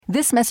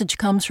This message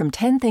comes from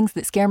 10 Things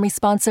That Scare Me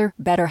sponsor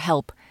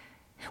BetterHelp.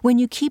 When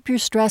you keep your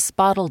stress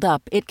bottled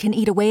up, it can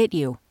eat away at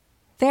you.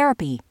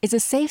 Therapy is a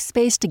safe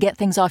space to get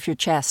things off your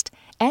chest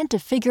and to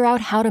figure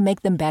out how to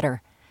make them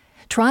better.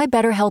 Try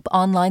BetterHelp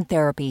Online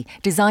Therapy,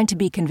 designed to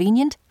be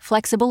convenient,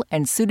 flexible,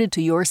 and suited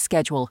to your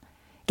schedule.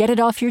 Get it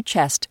off your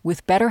chest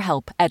with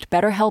BetterHelp at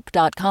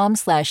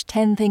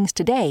betterhelp.com/10things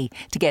today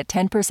to get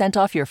 10%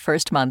 off your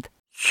first month.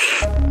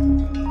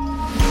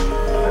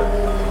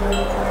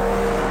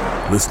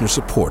 Listener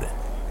supported.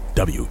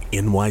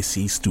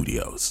 WNYC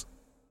Studios.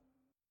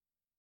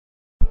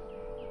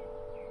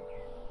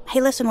 Hey,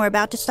 listen, we're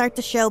about to start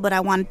the show, but I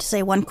wanted to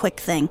say one quick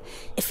thing.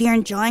 If you're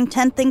enjoying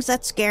 10 Things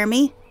That Scare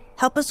Me,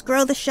 help us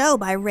grow the show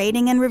by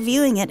rating and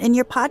reviewing it in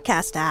your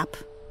podcast app.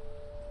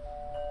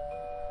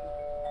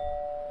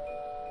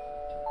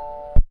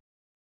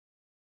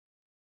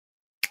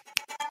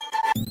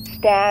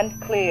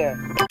 Stand clear.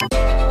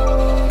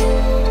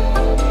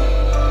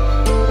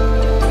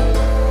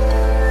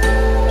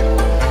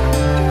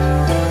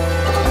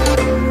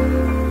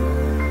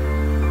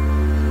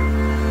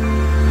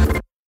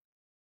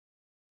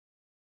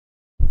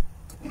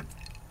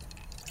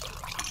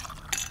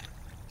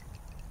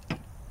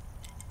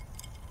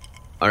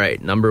 All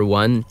right, number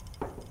one,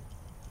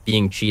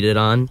 being cheated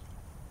on.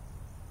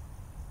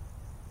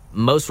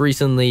 Most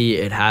recently,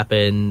 it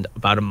happened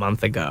about a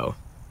month ago.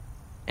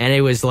 And it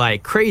was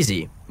like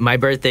crazy. My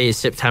birthday is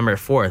September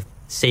 4th,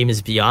 same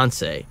as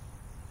Beyonce.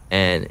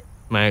 And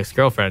my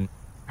ex-girlfriend,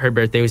 her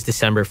birthday was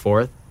December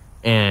 4th.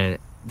 And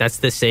that's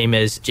the same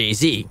as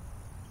Jay-Z.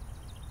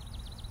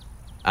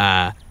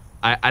 I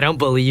don't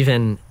believe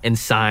in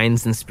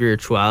signs and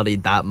spirituality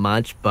that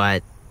much,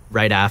 but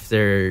right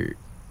after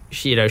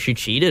she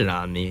cheated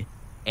on me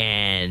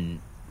and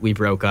we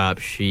broke up,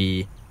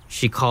 she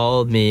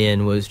called me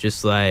and was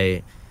just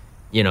like,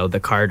 the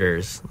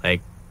Carters,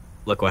 like,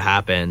 look what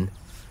happened.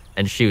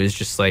 And she was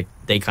just like,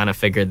 they kind of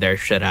figured their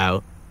shit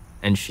out.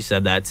 And she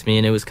said that to me,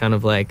 and it was kind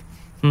of like,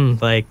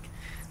 like,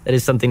 that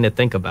is something to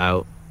think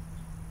about.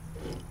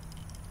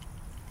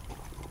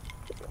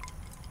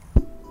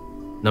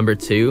 Number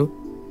two,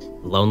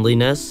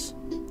 loneliness.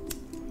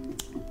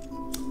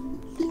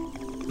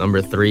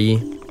 Number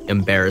three,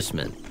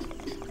 embarrassment.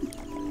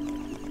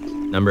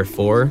 Number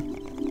four,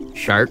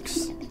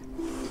 sharks.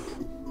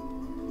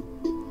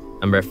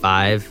 Number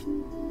five,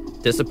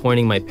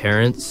 disappointing my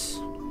parents.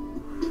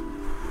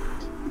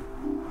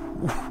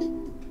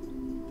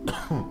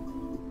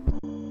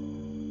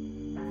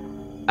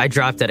 I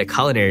dropped out of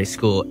culinary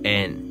school,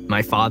 and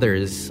my father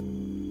is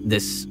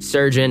this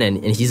surgeon,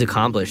 and he's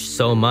accomplished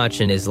so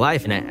much in his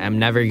life, and I'm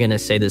never going to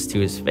say this to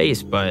his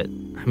face, but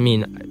I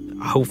mean,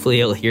 hopefully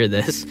he'll hear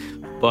this.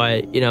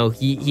 But,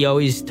 he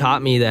always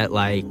taught me that,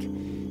 like,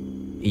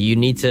 you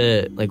need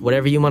to, like,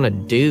 whatever you want to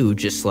do,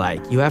 just,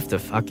 like, you have to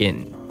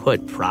fucking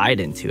put pride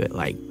into it.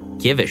 Like,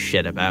 give a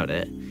shit about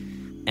it.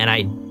 And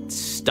I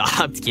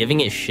stopped giving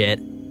a shit.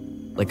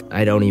 Like,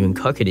 I don't even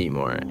cook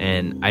anymore,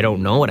 and I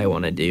don't know what I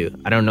want to do.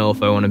 I don't know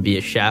if I want to be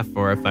a chef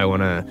or if I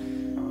want to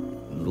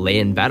lay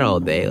in bed all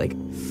day, like,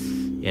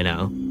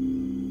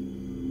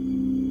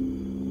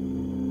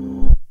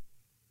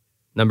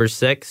 Number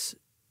six,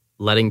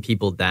 letting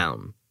people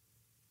down.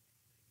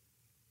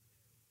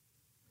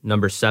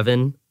 Number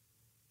seven,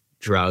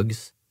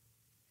 drugs.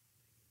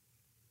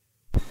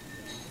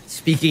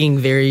 Speaking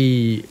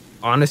very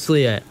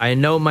honestly, I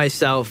know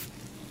myself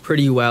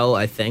pretty well,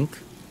 I think.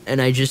 And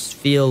I just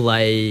feel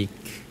like,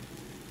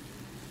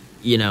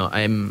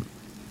 I'm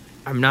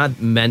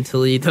not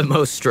mentally the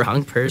most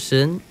strong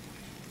person.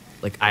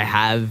 Like, I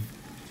have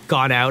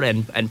gone out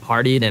and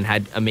partied and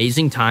had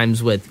amazing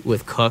times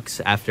with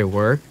cooks after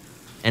work.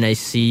 And I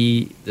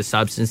see the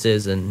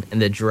substances and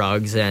the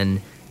drugs and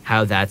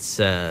how that's,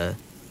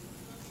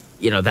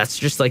 that's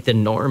just like the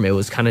norm. It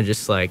was kind of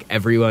just like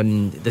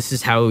everyone, this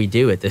is how we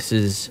do it. This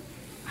is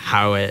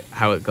how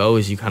it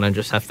goes. You kind of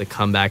just have to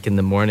come back in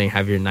the morning,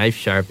 have your knife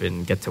sharp,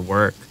 and get to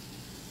work.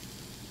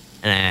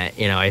 And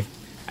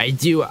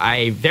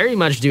I very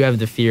much do have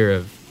the fear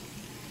of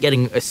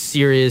getting a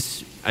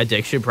serious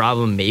addiction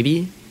problem,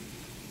 maybe.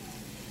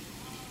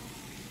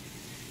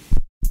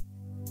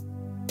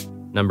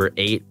 Number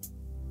 8,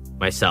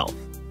 myself.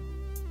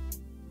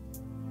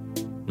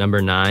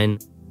 Number 9,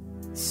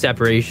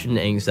 separation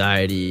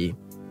anxiety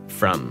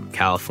from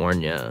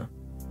California.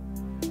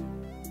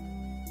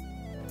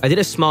 I did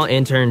a small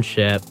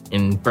internship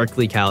in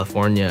Berkeley,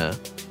 California,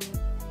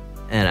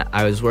 and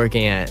I was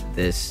working at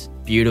this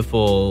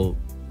beautiful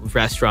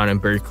restaurant in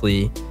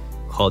Berkeley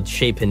called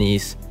Chez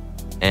Panisse,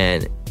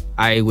 and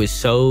I was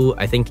so,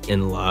 I think,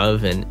 in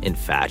love and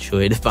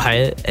infatuated by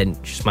it,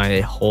 and just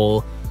my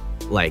whole,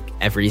 like,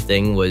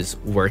 everything was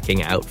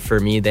working out for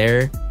me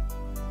there.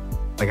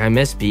 Like, I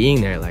miss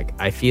being there. Like,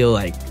 I feel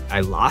like I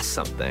lost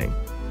something.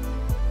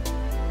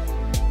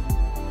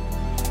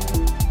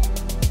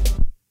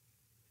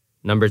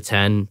 Number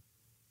 10,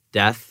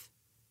 death.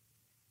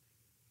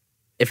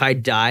 If I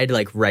died,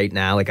 like, right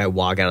now, like, I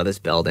walk out of this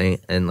building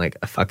and, like,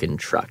 a fucking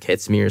truck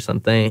hits me or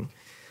something,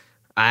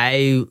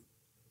 I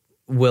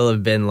will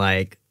have been,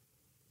 like,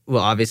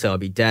 well, obviously I'll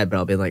be dead, but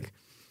I'll be like,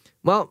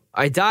 well,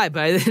 I died,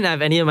 but I didn't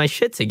have any of my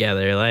shit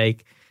together.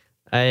 Like,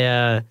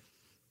 I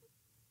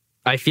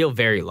feel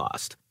very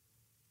lost.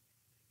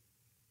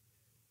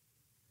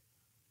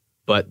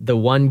 But the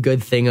one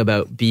good thing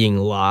about being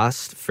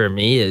lost for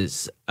me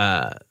is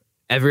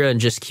everyone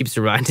just keeps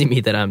reminding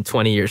me that I'm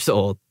 20 years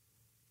old.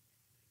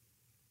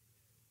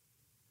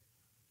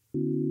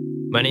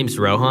 My name's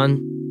Rohan,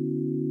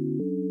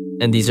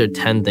 and these are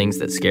 10 things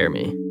that scare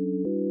me.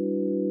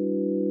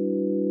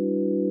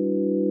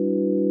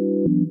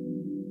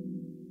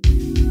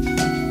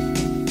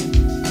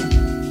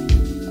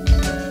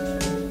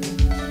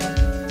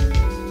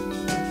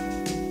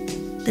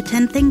 The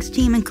 10 Things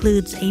team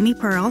includes Amy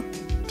Pearl,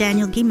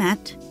 Daniel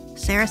Guillemette,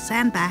 Sarah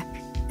Sandbach,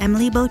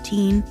 Emily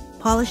Botine,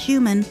 Paula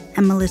Schumann,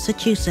 and Melissa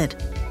Chusett.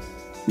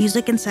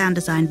 Music and sound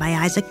design by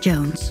Isaac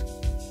Jones.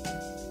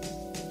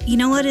 You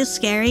know what is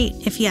scary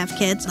if you have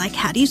kids? Like,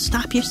 how do you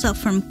stop yourself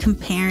from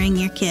comparing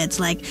your kids?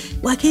 Like,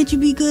 why can't you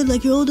be good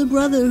like your older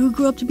brother who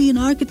grew up to be an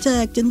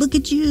architect and look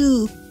at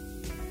you?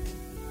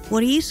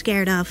 What are you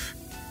scared of?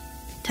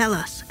 Tell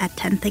us at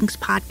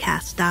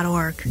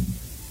 10thingspodcast.org.